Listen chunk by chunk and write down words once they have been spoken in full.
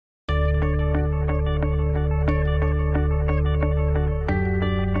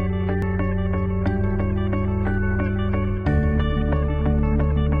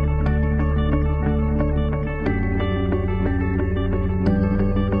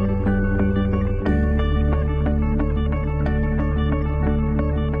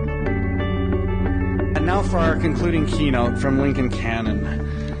now for our concluding keynote from Lincoln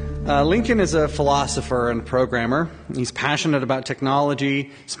Cannon. Lincoln is a philosopher and programmer. He's passionate about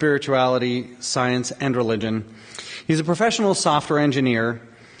technology, spirituality, science, and religion. He's a professional software engineer,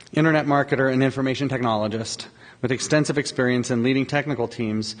 internet marketer, and information technologist with extensive experience in leading technical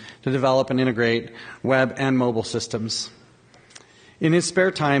teams to develop and integrate web and mobile systems. In his spare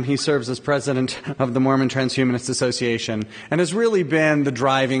time, he serves as president of the Mormon Transhumanist Association and has really been the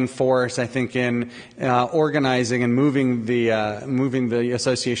driving force, I think, in organizing and moving the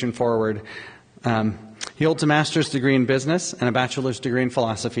association forward. He holds a master's degree in business and a bachelor's degree in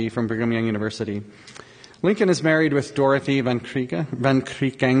philosophy from Brigham Young University. Lincoln is married with Dorothy Van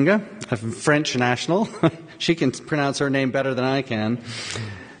Kriekenga, a French national. She can pronounce her name better than I can.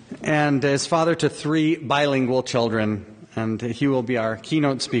 And is father to 3 bilingual children. And he will be our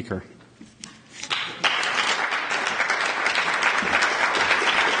keynote speaker.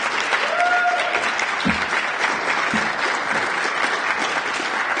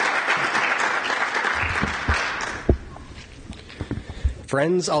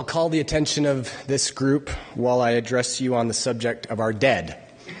 Friends, I'll call the attention of this group while I address you on the subject of our dead.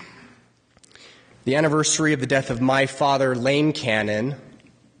 The anniversary of the death of my father, Lane Cannon,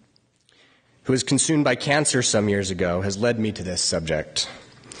 who was consumed by cancer some years ago, has led me to this subject.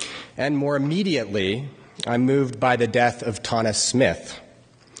 And more immediately, I'm moved by the death of Tana Smith,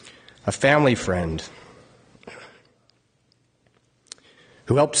 a family friend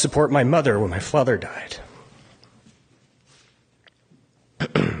who helped support my mother when my father died.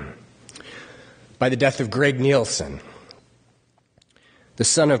 By the death of Greg Nielsen, the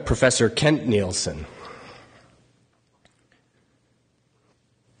son of Professor Kent Nielsen,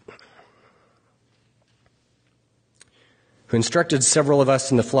 who instructed several of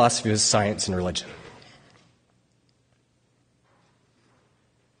us in the philosophy of science and religion.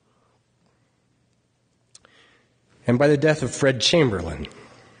 And by the death of Fred Chamberlain,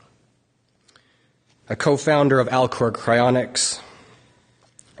 a co-founder of Alcor Cryonics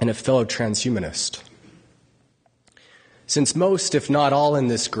and a fellow transhumanist. Since most, if not all, in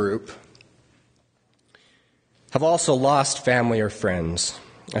this group have also lost family or friends,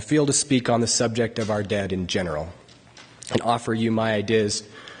 I feel to speak on the subject of our dead in general and offer you my ideas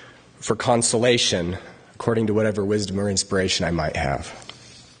for consolation according to whatever wisdom or inspiration I might have.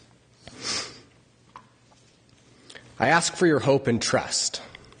 I ask for your hope and trust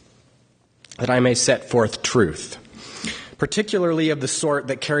that I may set forth truth, particularly of the sort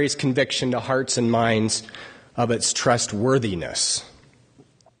that carries conviction to hearts and minds of its trustworthiness.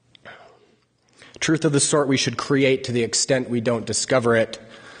 Truth of the sort we should create to the extent we don't discover it,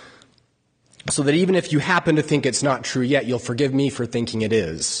 so that even if you happen to think it's not true yet, you'll forgive me for thinking it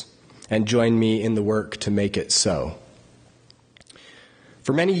is, and join me in the work to make it so.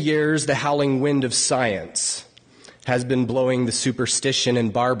 For many years, the howling wind of science has been blowing the superstition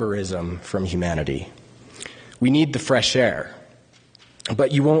and barbarism from humanity. We need the fresh air,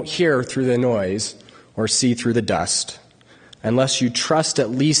 but you won't hear through the noise or see through the dust unless you trust at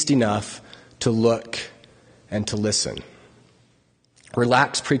least enough to look and to listen.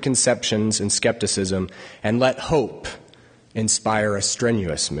 Relax preconceptions and skepticism, and let hope inspire a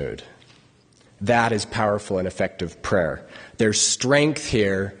strenuous mood. That is powerful and effective prayer. There's strength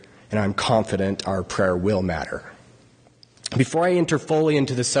here, and I'm confident our prayer will matter. Before I enter fully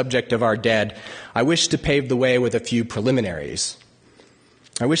into the subject of our dead, I wish to pave the way with a few preliminaries.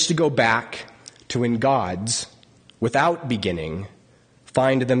 I wish to go back to when gods, without beginning,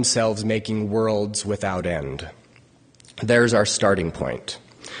 find themselves making worlds without end. There's our starting point.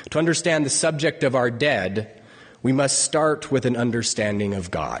 To understand the subject of our dead, we must start with an understanding of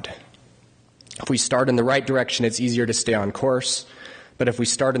God. If we start in the right direction, it's easier to stay on course. But if we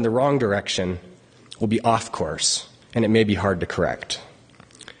start in the wrong direction, we'll be off course, and it may be hard to correct.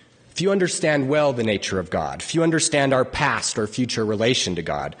 If you understand well the nature of God, if you understand our past or future relation to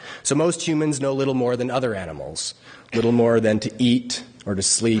God, so most humans know little more than other animals, little more than to eat or to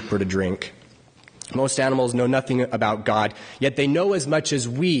sleep or to drink. Most animals know nothing about God, yet they know as much as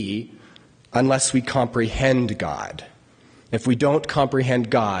we unless we comprehend God. If we don't comprehend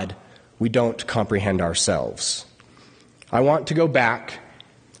God, we don't comprehend ourselves. I want to go back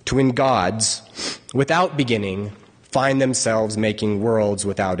to when gods, without beginning, find themselves making worlds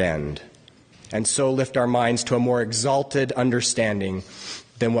without end, and so lift our minds to a more exalted understanding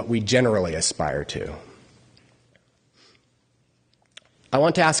than what we generally aspire to. I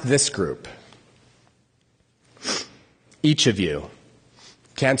want to ask this group, each of you,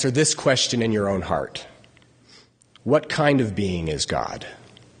 to answer this question in your own heart. What kind of being is God?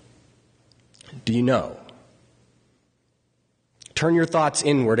 Do you know? Turn your thoughts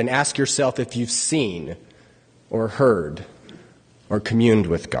inward and ask yourself if you've seen or heard or communed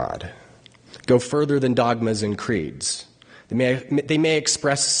with God. Go further than dogmas and creeds. They may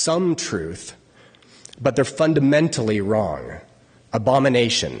express some truth, but they're fundamentally wrong.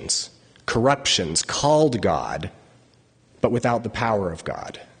 Abominations, corruptions called God, but without the power of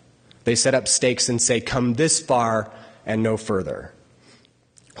God. They set up stakes and say, come this far and no further.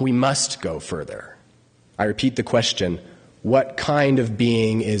 We must go further. I repeat the question, what kind of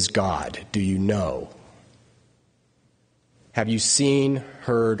being is God? Do you know? Have you seen,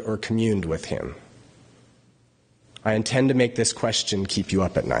 heard, or communed with him? I intend to make this question keep you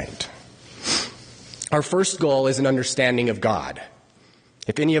up at night. Our first goal is an understanding of God.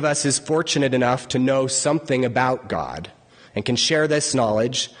 If any of us is fortunate enough to know something about God and can share this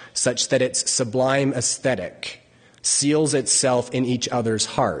knowledge such that its sublime aesthetic seals itself in each other's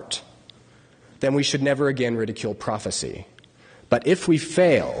heart, then we should never again ridicule prophecy. But if we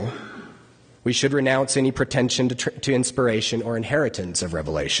fail, we should renounce any pretension to inspiration or inheritance of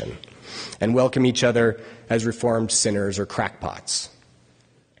revelation and welcome each other as reformed sinners or crackpots.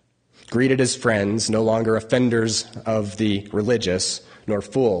 Greeted as friends, no longer offenders of the religious, nor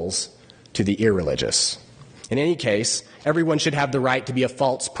fools to the irreligious. In any case, everyone should have the right to be a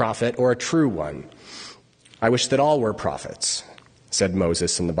false prophet or a true one. I wish that all were prophets, said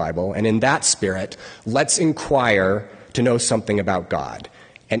Moses in the Bible, and in that spirit, let's inquire to know something about God.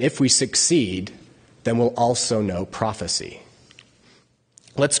 And if we succeed, then we'll also know prophecy.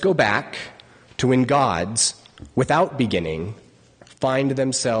 Let's go back to when gods, without beginning, find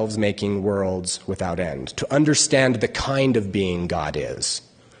themselves making worlds without end, to understand the kind of being God is.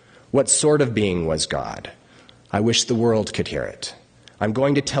 What sort of being was God? I wish the world could hear it. I'm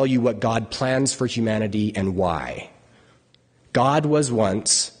going to tell you what God plans for humanity and why. God was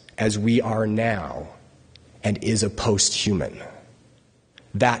once as we are now and is a post-human.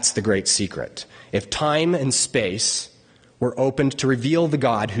 That's the great secret. If time and space were opened to reveal the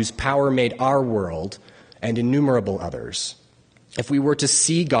God whose power made our world and innumerable others, if we were to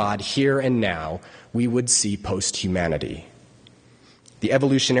see God here and now, we would see post-humanity. The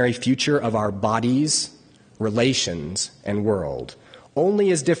evolutionary future of our bodies, relations, and world only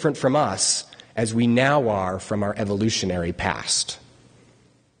is different from us as we now are from our evolutionary past.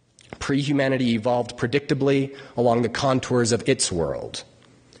 Pre-humanity evolved predictably along the contours of its world.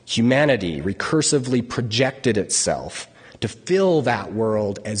 Humanity recursively projected itself to fill that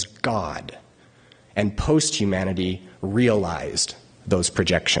world as God, and post-humanity realized those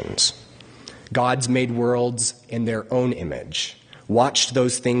projections. Gods made worlds in their own image, watched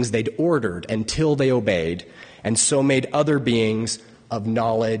those things they'd ordered until they obeyed, and so made other beings of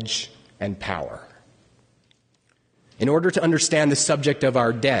knowledge and power. In order to understand the subject of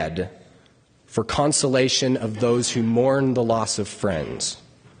our dead, for consolation of those who mourn the loss of friends,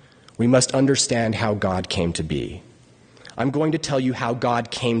 we must understand how God came to be. I'm going to tell you how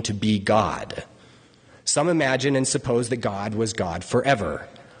God came to be God. Some imagine and suppose that God was God forever.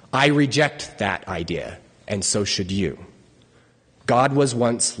 I reject that idea, and so should you. God was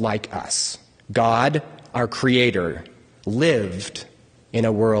once like us. God, our Creator, lived in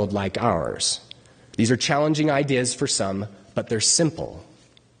a world like ours. These are challenging ideas for some, but they're simple.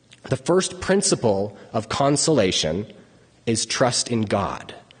 The first principle of consolation is trust in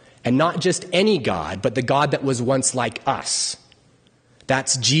God. And not just any God, but the God that was once like us.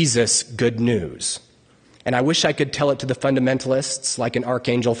 That's Jesus' good news. And I wish I could tell it to the fundamentalists like an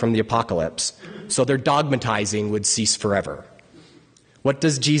archangel from the apocalypse, so their dogmatizing would cease forever. What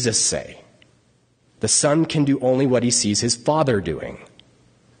does Jesus say? The Son can do only what he sees his Father doing.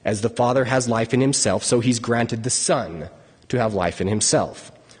 As the Father has life in himself, so he's granted the Son to have life in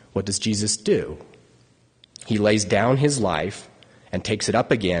himself. What does Jesus do? He lays down his life and takes it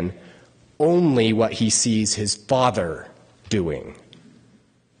up again, only what he sees his Father doing.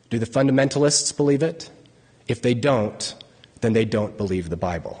 Do the fundamentalists believe it? If they don't, then they don't believe the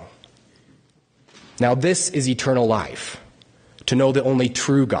Bible. Now this is eternal life, to know the only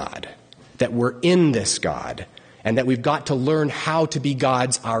true God, that we're in this God, and that we've got to learn how to be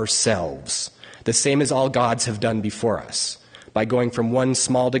gods ourselves, the same as all gods have done before us, by going from one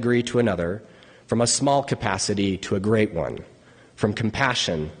small degree to another, from a small capacity to a great one, from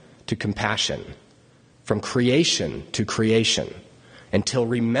compassion to compassion, from creation to creation, until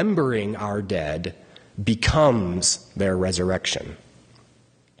remembering our dead becomes their resurrection.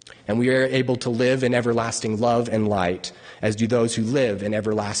 And we are able to live in everlasting love and light, as do those who live in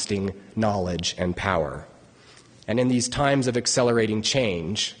everlasting knowledge and power. And in these times of accelerating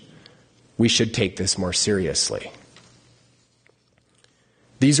change, we should take this more seriously.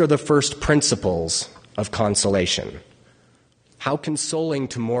 These are the first principles of consolation. How consoling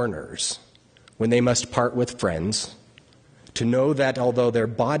to mourners when they must part with friends, to know that although their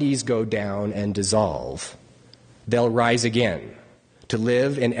bodies go down and dissolve, they'll rise again, to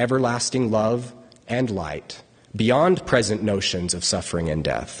live in everlasting love and light, beyond present notions of suffering and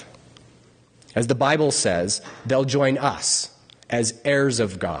death. As the Bible says, they'll join us as heirs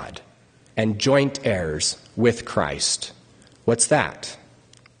of God and joint heirs with Christ. What's that?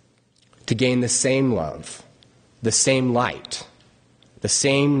 To gain the same love, the same light, the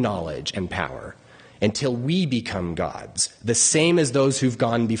same knowledge and power, until we become gods, the same as those who've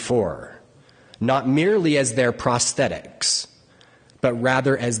gone before, not merely as their prosthetics, but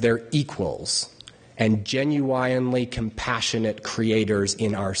rather as their equals and genuinely compassionate creators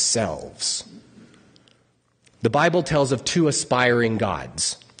in ourselves. The Bible tells of two aspiring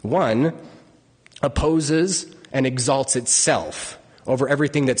gods. One opposes and exalts itself over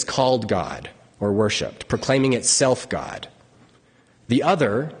everything that's called God or worshipped, proclaiming itself God. The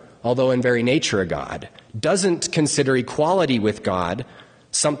other, although in very nature a God, doesn't consider equality with God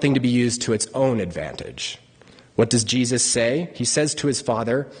something to be used to its own advantage. What does Jesus say? He says to his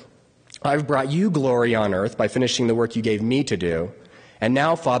Father, I've brought you glory on earth by finishing the work you gave me to do, and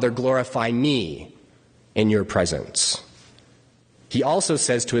now, Father, glorify me in your presence. He also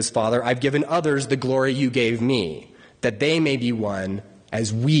says to his Father, I've given others the glory you gave me, that they may be one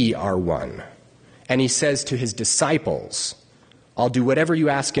as we are one. And he says to his disciples, I'll do whatever you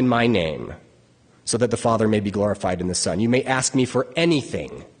ask in my name, so that the Father may be glorified in the Son. You may ask me for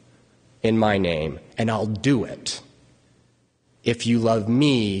anything in my name, and I'll do it. If you love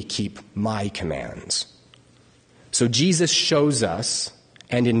me, keep my commands. So Jesus shows us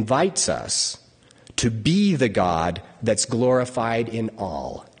and invites us to be the God that's glorified in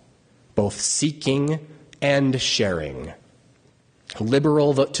all, both seeking and sharing,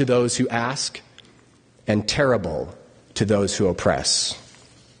 liberal to those who ask, and terrible to those who oppress.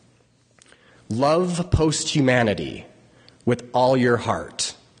 Love post-humanity with all your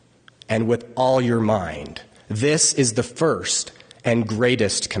heart and with all your mind. This is the first and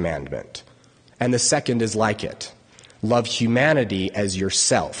greatest commandment. And the second is like it. Love humanity as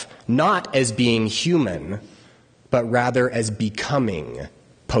yourself, not as being human, but rather as becoming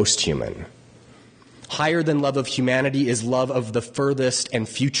post-human. Higher than love of humanity is love of the furthest and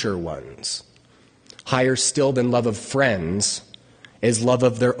future ones. Higher still than love of friends is love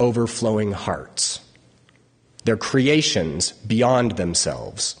of their overflowing hearts, their creations beyond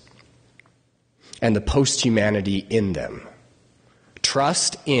themselves, and the post-humanity in them.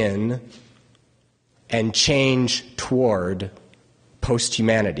 Trust in and change toward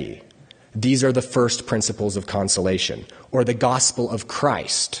post-humanity. These are the first principles of consolation, or the gospel of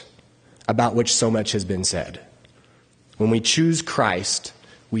Christ, about which so much has been said. When we choose Christ,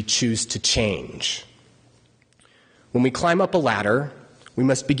 we choose to change. When we climb up a ladder, we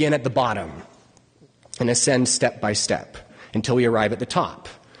must begin at the bottom and ascend step by step until we arrive at the top.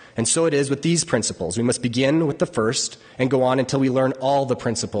 And so it is with these principles. We must begin with the first and go on until we learn all the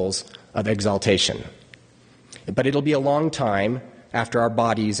principles of exaltation. But it'll be a long time after our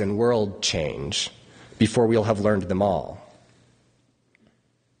bodies and world change before we'll have learned them all.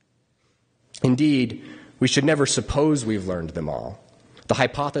 Indeed, we should never suppose we've learned them all. The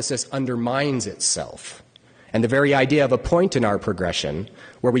hypothesis undermines itself, and the very idea of a point in our progression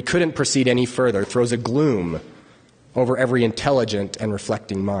where we couldn't proceed any further throws a gloom over every intelligent and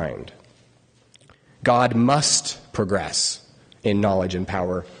reflecting mind. God must progress in knowledge and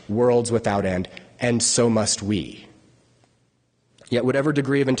power, worlds without end, and so must we. Yet whatever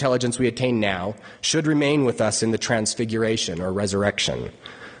degree of intelligence we attain now should remain with us in the transfiguration or resurrection,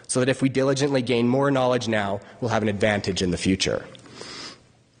 so that if we diligently gain more knowledge now, we'll have an advantage in the future.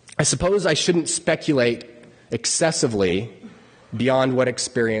 I suppose I shouldn't speculate excessively beyond what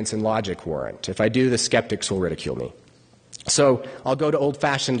experience and logic warrant. If I do, the skeptics will ridicule me. So I'll go to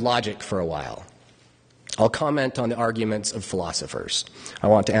old-fashioned logic for a while. I'll comment on the arguments of philosophers. I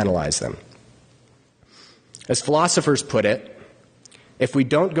want to analyze them. As philosophers put it, if we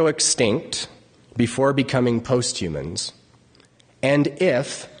don't go extinct before becoming posthumans, and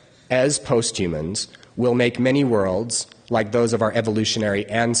if, as posthumans, we'll make many worlds like those of our evolutionary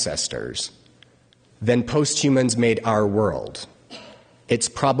ancestors, then posthumans made our world. It's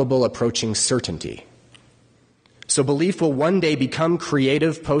probable approaching certainty. So belief will one day become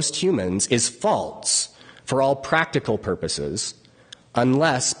creative posthumans is false for all practical purposes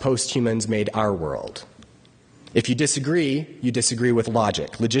unless posthumans made our world. If you disagree with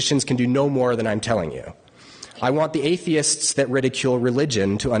logic. Logicians can do no more than I'm telling you. I want the atheists that ridicule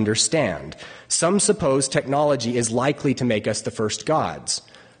religion to understand. Some suppose technology is likely to make us the first gods,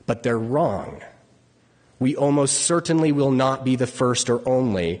 but they're wrong. we almost certainly will not be the first or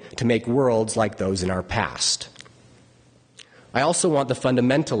only to make worlds like those in our past. I also want the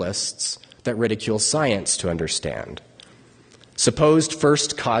fundamentalists that ridicule science to understand. Supposed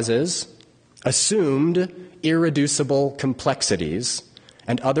first causes, assumed irreducible complexities,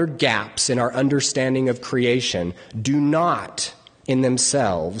 and other gaps in our understanding of creation do not, in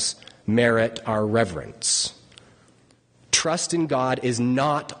themselves, merit our reverence. Trust in God is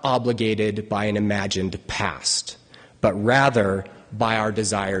not obligated by an imagined past, but rather by our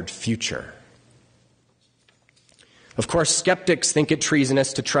desired future. Of course, skeptics think it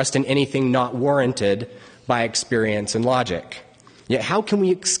treasonous to trust in anything not warranted by experience and logic. Yet how can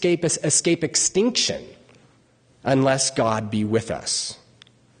we escape extinction unless God be with us?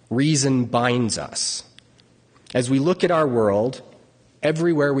 Reason binds us. As we look at our world,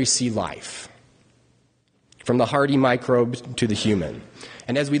 everywhere we see life, from the hardy microbe to the human.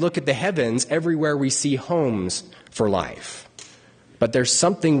 And as we look at the heavens, everywhere we see homes for life. But there's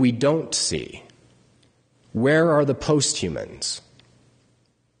something we don't see. Where are the posthumans?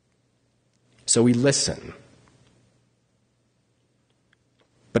 So we listen.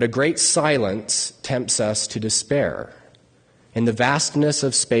 But a great silence tempts us to despair. In the vastness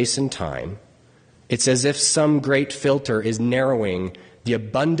of space and time, it's as if some great filter is narrowing the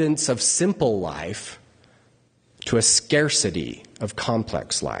abundance of simple life to a scarcity of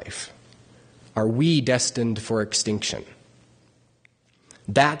complex life. Are we destined for extinction?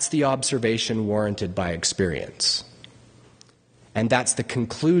 That's the observation warranted by experience. And that's the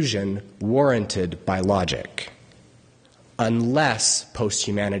conclusion warranted by logic. Unless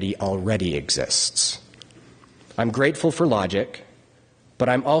posthumanity already exists. I'm grateful for logic, but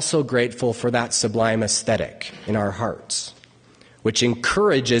I'm also grateful for that sublime aesthetic in our hearts, which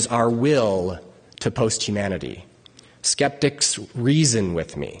encourages our will to posthumanity. Skeptics reason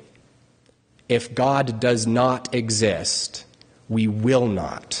with me. If God does not exist, we will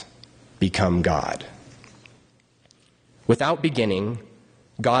not become God. Without beginning,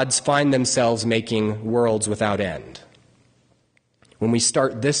 gods find themselves making worlds without end. When we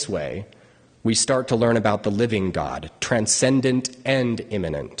start this way, we start to learn about the living God, transcendent and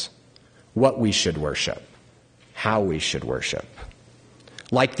immanent, what we should worship, how we should worship.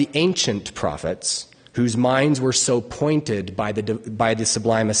 Like the ancient prophets, whose minds were so pointed by the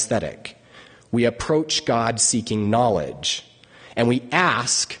sublime aesthetic, we approach God seeking knowledge, and we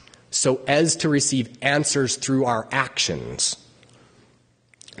ask so as to receive answers through our actions.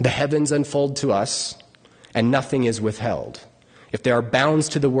 The heavens unfold to us, and nothing is withheld. If there are bounds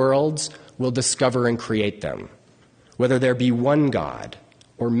to the worlds, we'll discover and create them. Whether there be one God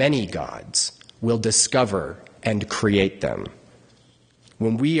or many gods, we'll discover and create them.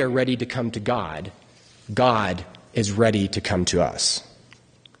 When we are ready to come to God, God is ready to come to us.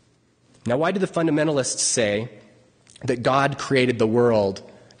 Now, why do the fundamentalists say that God created the world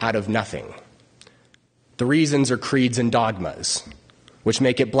out of nothing? The reasons are creeds and dogmas, which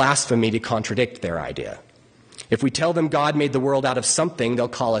make it blasphemy to contradict their idea. If we tell them God made the world out of something, they'll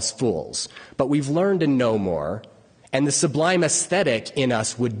call us fools. But we've learned to know more, and the sublime aesthetic in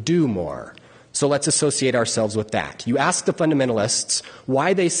us would do more. So let's associate ourselves with that. You ask the fundamentalists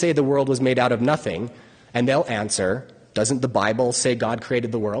why they say the world was made out of nothing, and they'll answer, doesn't the Bible say God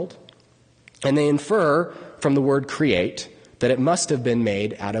created the world? And they infer from the word create that it must have been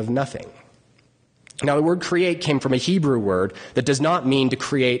made out of nothing. Now, the word create came from a Hebrew word that does not mean to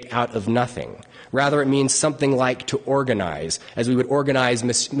create out of nothing. Rather, it means something like to organize, as we would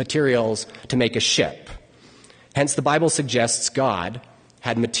organize materials to make a ship. Hence, the Bible suggests God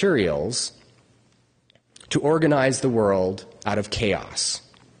had materials to organize the world out of chaos.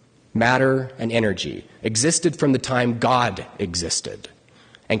 Matter and energy existed from the time God existed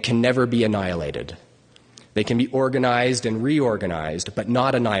and can never be annihilated. They can be organized and reorganized, but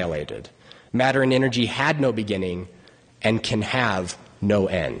not annihilated. Matter and energy had no beginning and can have no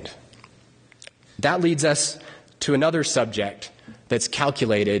end. That leads us to another subject that's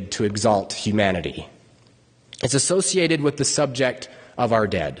calculated to exalt humanity. It's associated with the subject of our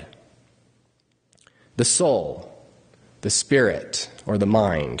dead. The soul, the spirit, or the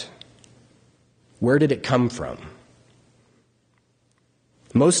mind. Where did it come from?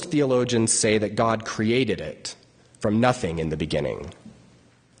 Most theologians say that God created it from nothing in the beginning.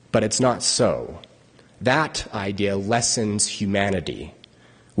 But it's not so. That idea lessens humanity.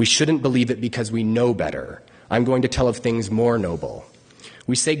 We shouldn't believe it because we know better. I'm going to tell of things more noble.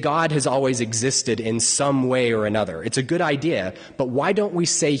 We say God has always existed in some way or another. It's a good idea, but why don't we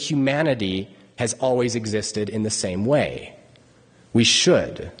say humanity has always existed in the same way? We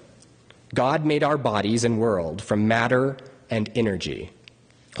should. God made our bodies and world from matter and energy.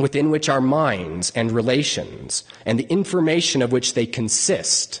 within which our minds and relations and the information of which they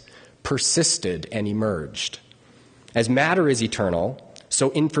consist persisted and emerged. As matter is eternal,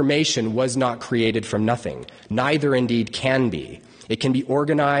 so information was not created from nothing. Neither indeed can be. It can be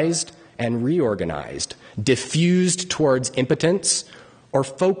organized and reorganized, diffused towards impotence or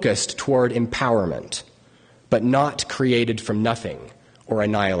focused toward empowerment, but not created from nothing or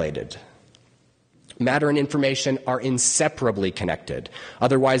annihilated. Matter and information are inseparably connected.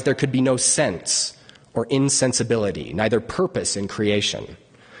 Otherwise, there could be no sense or insensibility, neither purpose in creation.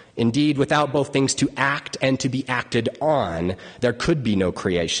 Indeed, without both things to act and to be acted on, there could be no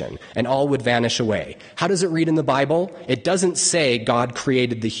creation, and all would vanish away. How does it read in the Bible? It doesn't say God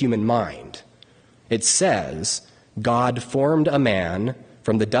created the human mind. It says God formed a man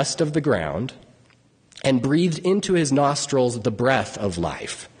from the dust of the ground and breathed into his nostrils the breath of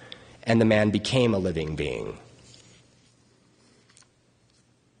life, and the man became a living being.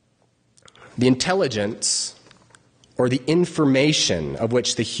 The intelligence or the information of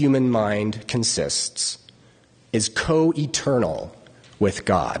which the human mind consists is co-eternal with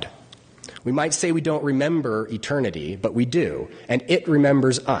God. We might say we don't remember eternity, but we do, and it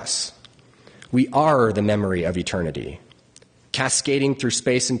remembers us. We are the memory of eternity, cascading through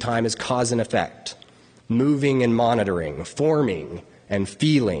space and time as cause and effect, moving and monitoring, forming and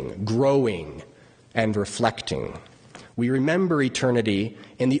feeling, growing and reflecting. We remember eternity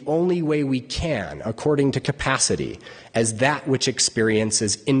in the only way we can, according to capacity, as that which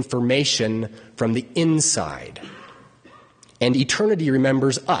experiences information from the inside. And eternity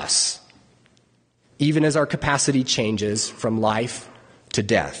remembers us, even as our capacity changes from life to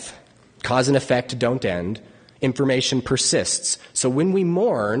death. Cause and effect don't end. Information persists. So when we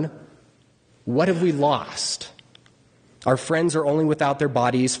mourn, what have we lost? Our friends are only without their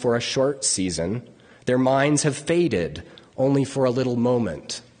bodies for a short season. Their minds have faded only for a little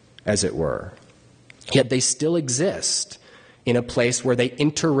moment, as it were. Yet they still exist in a place where they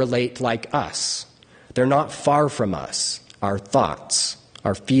interrelate like us. They're not far from us, our thoughts,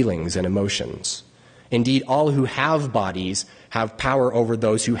 our feelings and emotions. Indeed, all who have bodies have power over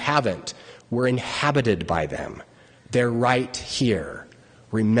those who haven't. We're inhabited by them. They're right here.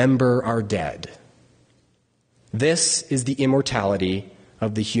 Remember our dead. This is the immortality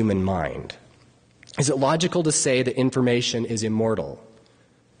of the human mind. Is it logical to say that information is immortal,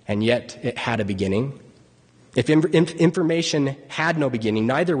 and yet it had a beginning? If information had no beginning,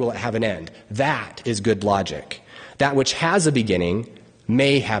 neither will it have an end. That is good logic. That which has a beginning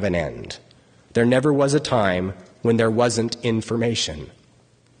may have an end. There never was a time when there wasn't information.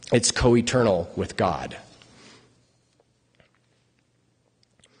 It's co-eternal with God.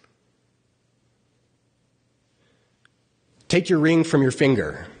 Take your ring from your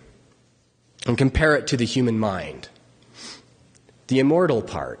finger and compare it to the human mind. The immortal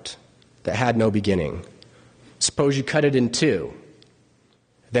part that had no beginning. Suppose you cut it in two.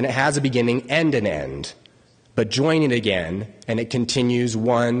 Then it has a beginning and an end, but join it again and it continues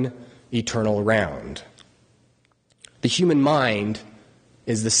one eternal round. The human mind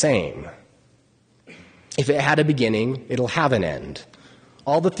is the same. If it had a beginning, it'll have an end.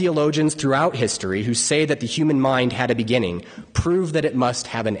 All the theologians throughout history who say that the human mind had a beginning prove that it must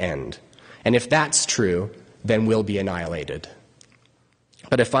have an end. And if that's true, then we'll be annihilated.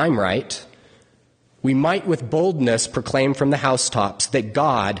 But if I'm right, we might with boldness proclaim from the housetops that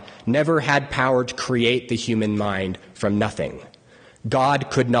God never had power to create the human mind from nothing.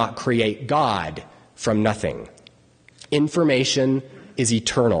 God could not create God from nothing. Information is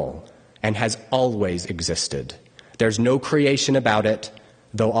eternal and has always existed. There's no creation about it,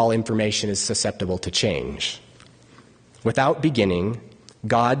 though all information is susceptible to change. Without beginning,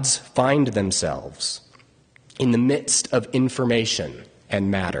 gods find themselves in the midst of information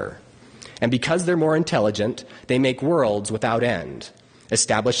and matter. And because they're more intelligent, they make worlds without end,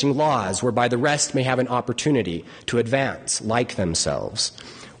 establishing laws whereby the rest may have an opportunity to advance like themselves.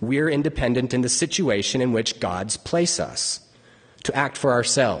 We're independent in the situation in which gods place us, to act for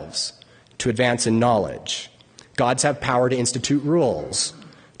ourselves, to advance in knowledge. Gods have power to institute rules,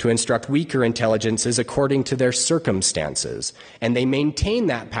 to instruct weaker intelligences according to their circumstances, and they maintain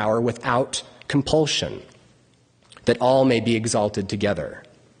that power without compulsion, that all may be exalted together,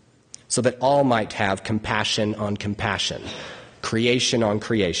 so that all might have compassion on compassion, creation on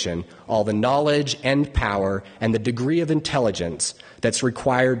creation, all the knowledge and power and the degree of intelligence that's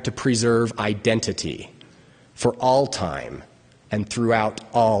required to preserve identity for all time and throughout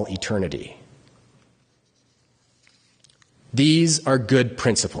all eternity. These are good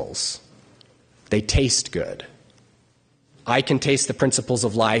principles. They taste good. I can taste the principles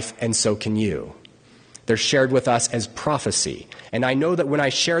of life, and so can you. They're shared with us as prophecy. And I know that when I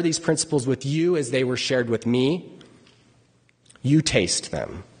share these principles with you as they were shared with me, you taste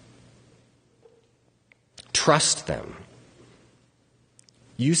them. Trust them.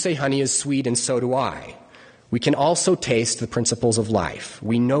 You say honey is sweet, and so do I. We can also taste the principles of life.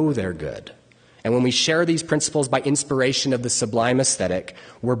 We know they're good. And when we share these principles by inspiration of the sublime aesthetic,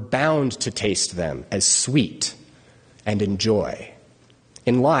 we're bound to taste them as sweet and enjoy.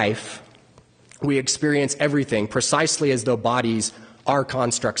 In life, we experience everything precisely as though bodies are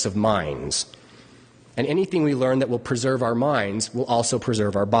constructs of minds. And anything we learn that will preserve our minds will also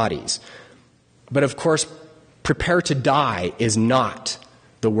preserve our bodies. But of course, prepare to die is not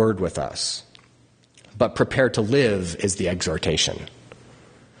the word with us, but prepare to live is the exhortation.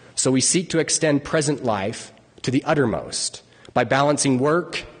 So we seek to extend present life to the uttermost by balancing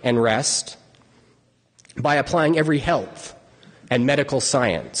work and rest, by applying every health and medical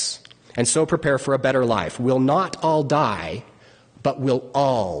science, and so prepare for a better life. We'll not all die, but we'll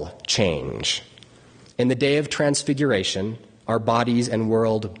all change. In the day of transfiguration, our bodies and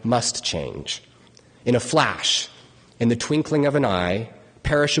world must change. In a flash, in the twinkling of an eye,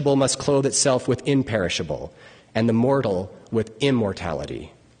 perishable must clothe itself with imperishable, and the mortal with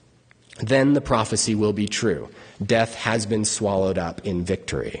immortality. Then the prophecy will be true. Death has been swallowed up in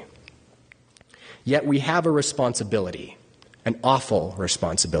victory. Yet we have a responsibility, an awful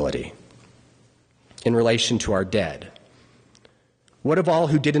responsibility, in relation to our dead. What of all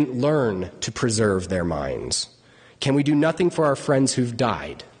who didn't learn to preserve their minds? Can we do nothing for our friends who've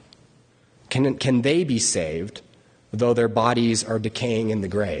died? Can they be saved, though their bodies are decaying in the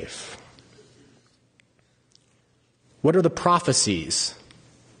grave? What are the prophecies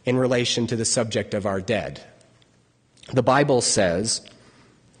in relation to the subject of our dead? The Bible says,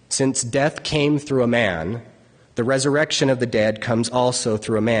 "Since death came through a man, the resurrection of the dead comes also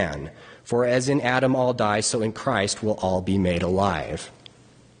through a man. For as in Adam all die, so in Christ will all be made alive."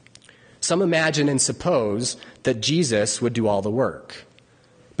 Some imagine and suppose that Jesus would do all the work.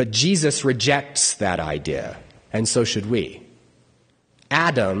 But Jesus rejects that idea, and so should we.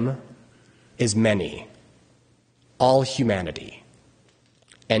 Adam is many, all humanity,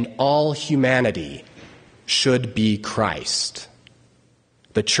 and all humanity should be Christ,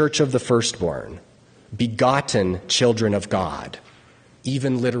 the church of the firstborn, begotten children of God,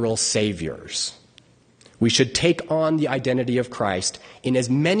 even literal saviors. We should take on the identity of Christ in as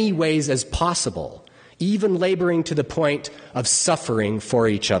many ways as possible, even laboring to the point of suffering for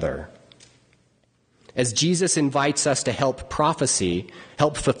each other. As Jesus invites us to help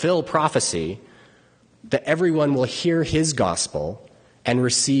fulfill prophecy, that everyone will hear his gospel and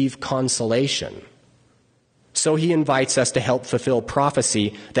receive consolation. So he invites us to help fulfill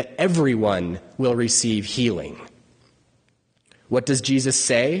prophecy that everyone will receive healing. What does Jesus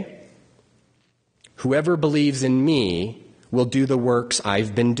say? "Whoever believes in me will do the works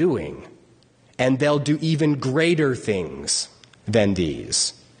I've been doing, and they'll do even greater things than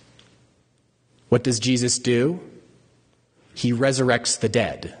these." What does Jesus do? He resurrects the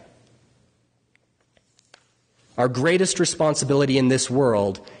dead. Our greatest responsibility in this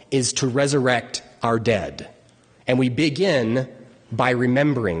world is to resurrect our dead, and we begin by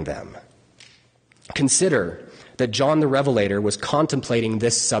remembering them. Consider that John the Revelator was contemplating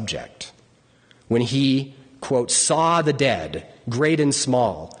this subject when he, quote, "saw the dead, great and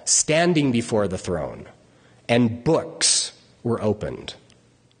small, standing before the throne, and books were opened."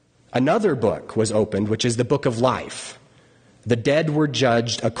 Another book was opened, which is the book of life. The dead were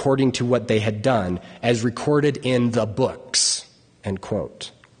judged according to what they had done, as recorded in the books, end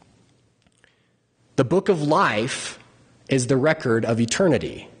quote. The book of life is the record of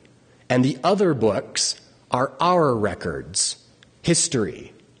eternity, and the other books are our records,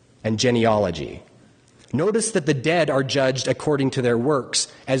 history, and genealogy. Notice that the dead are judged according to their works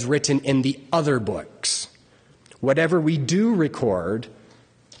as written in the other books. Whatever we do record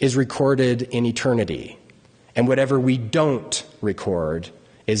is recorded in eternity, and whatever we don't record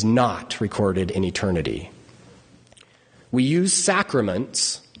is not recorded in eternity. We use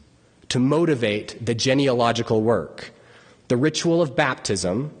sacraments to motivate the genealogical work. The ritual of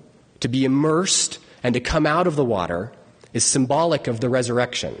baptism, to be immersed and to come out of the water, is symbolic of the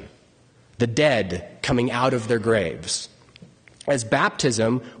resurrection, the dead coming out of their graves. As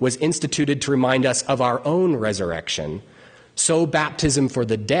baptism was instituted to remind us of our own resurrection, so baptism for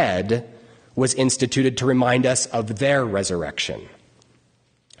the dead was instituted to remind us of their resurrection.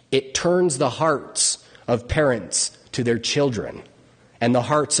 It turns the hearts of parents to their children and the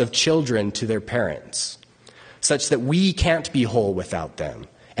hearts of children to their parents, such that we can't be whole without them,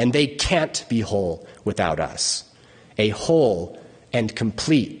 and they can't be whole without us. A whole and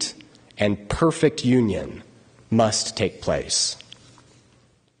complete and perfect union must take place.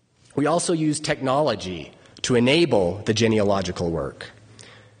 We also use technology to enable the genealogical work,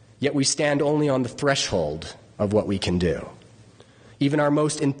 yet we stand only on the threshold of what we can do. Even our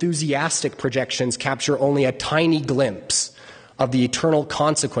most enthusiastic projections capture only a tiny glimpse of the eternal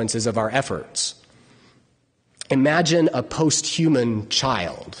consequences of our efforts. Imagine a post-human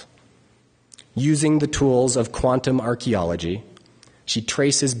child. Using the tools of quantum archaeology, she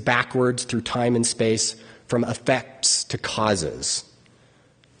traces backwards through time and space from effects to causes.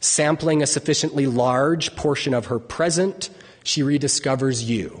 Sampling a sufficiently large portion of her present, she rediscovers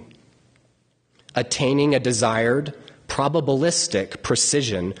you. Attaining a desired, probabilistic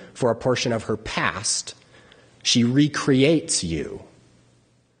precision for a portion of her past, she recreates you.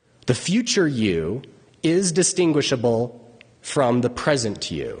 The future you is distinguishable from the present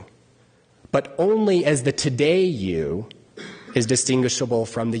you, but only as the today you is distinguishable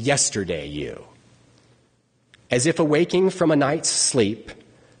from the yesterday you. As if awaking from a night's sleep,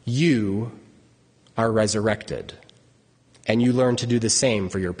 you are resurrected, and you learn to do the same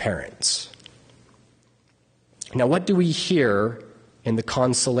for your parents. Now, what do we hear in the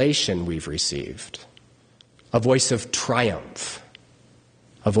consolation we've received? A voice of triumph,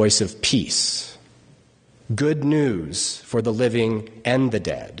 a voice of peace, good news for the living and the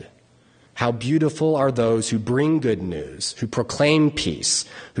dead. How beautiful are those who bring good news, who proclaim peace,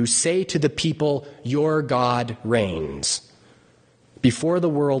 who say to the people, your God reigns. Before the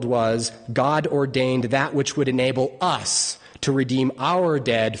world was, God ordained that which would enable us to redeem our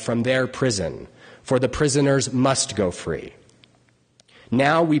dead from their prison, for the prisoners must go free.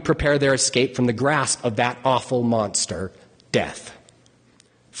 Now we prepare their escape from the grasp of that awful monster, death.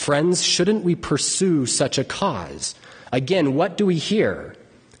 Friends, shouldn't we pursue such a cause? Again, what do we hear?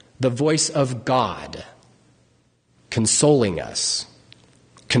 The voice of God, consoling us,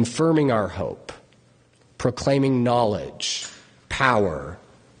 confirming our hope, proclaiming knowledge, power,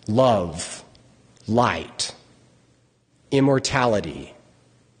 love, light, immortality,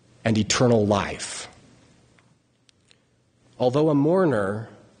 and eternal life. Although a mourner,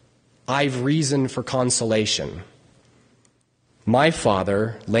 I've reason for consolation. My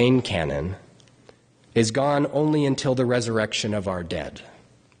father, Lane Cannon, is gone only until the resurrection of our dead,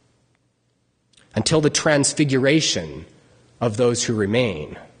 until the transfiguration of those who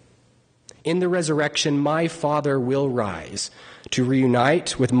remain. In the resurrection, my father will rise to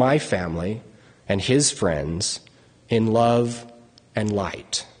reunite with my family and his friends in love and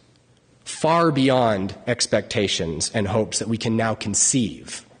light, far beyond expectations and hopes that we can now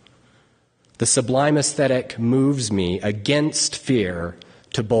conceive. The sublime aesthetic moves me against fear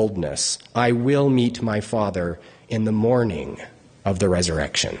to boldness. I will meet my Father in the morning of the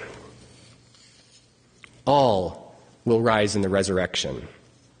resurrection. All will rise in the resurrection.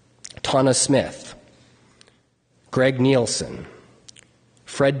 Tana Smith, Greg Nielsen,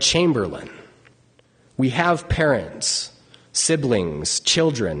 Fred Chamberlain. We have parents, siblings,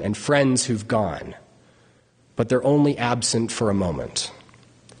 children, and friends who've gone, but they're only absent for a moment.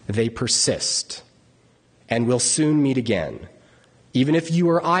 They persist and will soon meet again. Even if you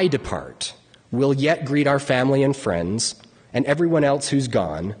or I depart, we'll yet greet our family and friends and everyone else who's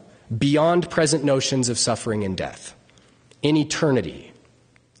gone beyond present notions of suffering and death, in eternity,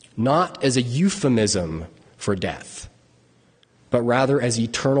 not as a euphemism for death, but rather as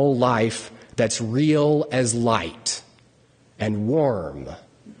eternal life that's real as light and warm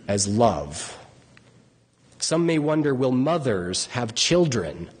as love. Some may wonder, will mothers have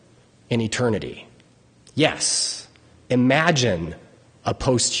children in eternity? Yes. Imagine a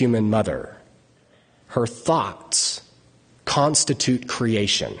post-human mother. Her thoughts constitute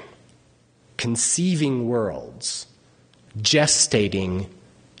creation, conceiving worlds, gestating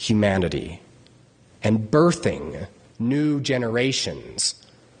humanity, and birthing new generations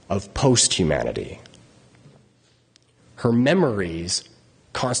of post-humanity. Her memories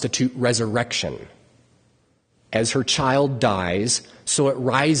constitute resurrection. As her child dies, so it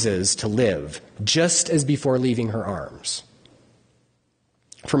rises to live, just as before leaving her arms.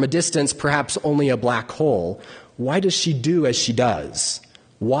 From a distance, perhaps only a black hole, why does she do as she does?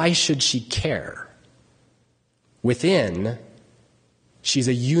 Why should she care? Within, she's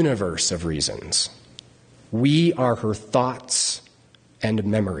a universe of reasons. We are her thoughts and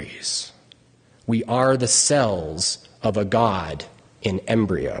memories. We are the cells of a God in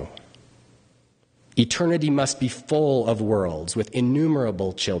embryo. Eternity must be full of worlds with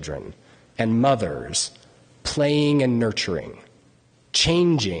innumerable children and mothers playing and nurturing,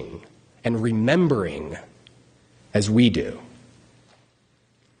 changing and remembering as we do.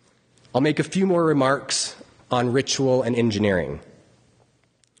 I'll make a few more remarks on ritual and engineering.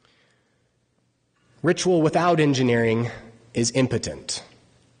 Ritual without engineering is impotent,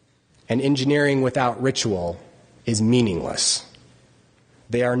 and engineering without ritual is meaningless.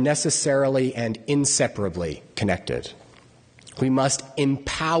 They are necessarily and inseparably connected. We must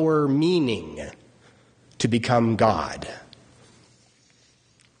empower meaning to become God.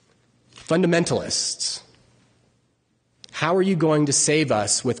 Fundamentalists, how are you going to save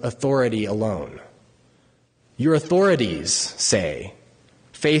us with authority alone? Your authorities say,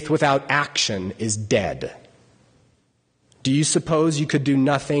 faith without action is dead. Do you suppose you could do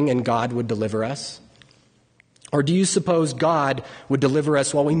nothing and God would deliver us? Or do you suppose God would deliver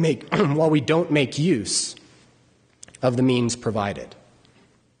us while we don't make use of the means provided?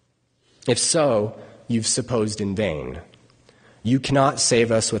 If so, you've supposed in vain. You cannot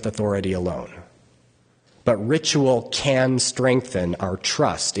save us with authority alone. But ritual can strengthen our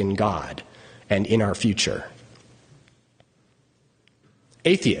trust in God and in our future.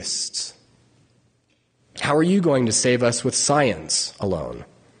 Atheists, how are you going to save us with science alone?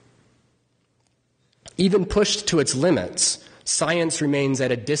 Even pushed to its limits, science remains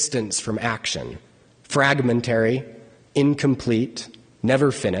at a distance from action, fragmentary, incomplete,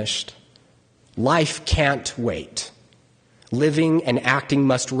 never finished. Life can't wait. Living and acting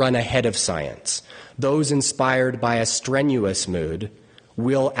must run ahead of science. Those inspired by a strenuous mood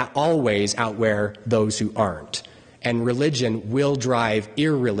will always outwear those who aren't, and religion will drive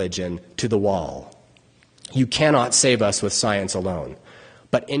irreligion to the wall. You cannot save us with science alone,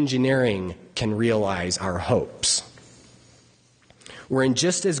 but engineering can realize our hopes. We're in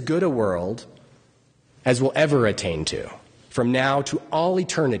just as good a world as we'll ever attain to, from now to all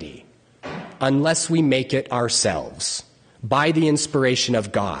eternity, unless we make it ourselves, by the inspiration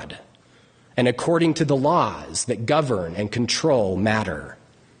of God, and according to the laws that govern and control matter.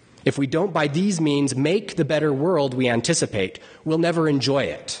 If we don't by these means make the better world we anticipate, we'll never enjoy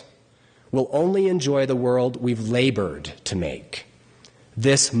it. We'll only enjoy the world we've labored to make.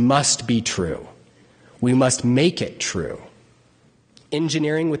 This must be true. We must make it true.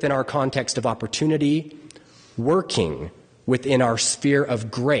 Engineering within our context of opportunity, working within our sphere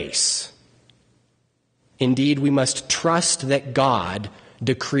of grace. Indeed, we must trust that God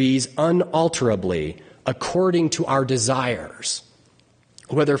decrees unalterably according to our desires,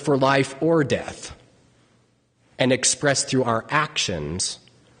 whether for life or death, and express through our actions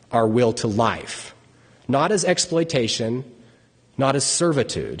our will to life, not as exploitation, not as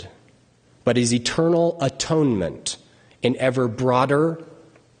servitude, but as eternal atonement in ever broader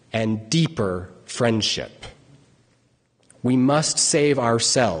and deeper friendship. We must save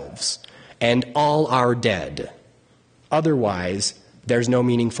ourselves and all our dead. Otherwise, there's no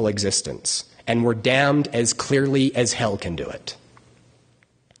meaningful existence, and we're damned as clearly as hell can do it.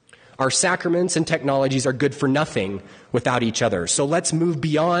 Our sacraments and technologies are good for nothing without each other. So let's move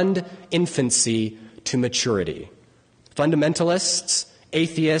beyond infancy to maturity. Fundamentalists,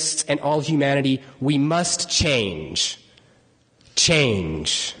 atheists, and all humanity, we must change.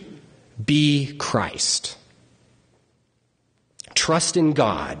 Change. Be Christ. Trust in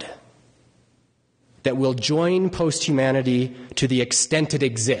God that will join post-humanity to the extent it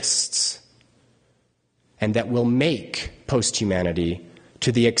exists, and that will make post-humanity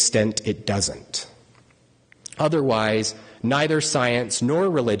to the extent it doesn't. Otherwise, neither science nor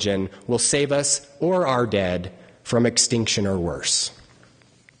religion will save us or our dead from extinction or worse.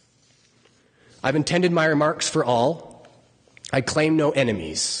 I've intended my remarks for all. I claim no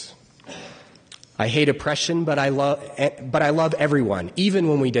enemies. I hate oppression, but I love everyone, even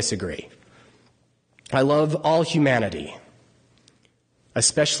when we disagree. I love all humanity,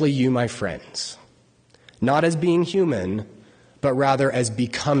 especially you, my friends, not as being human, but rather as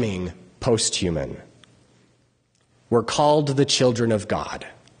becoming post-human. We're called the children of God,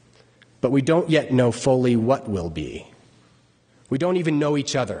 but we don't yet know fully what will be. We don't even know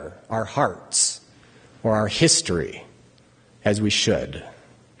each other, our hearts, or our history, as we should.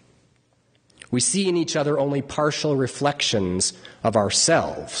 We see in each other only partial reflections of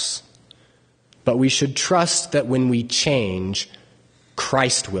ourselves, but we should trust that when we change,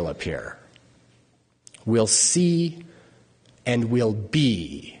 Christ will appear. We'll see and will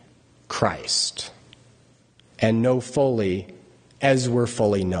be Christ, and know fully as we're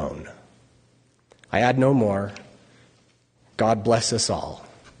fully known. I add no more. God bless us all.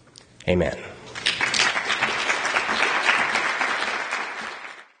 Amen.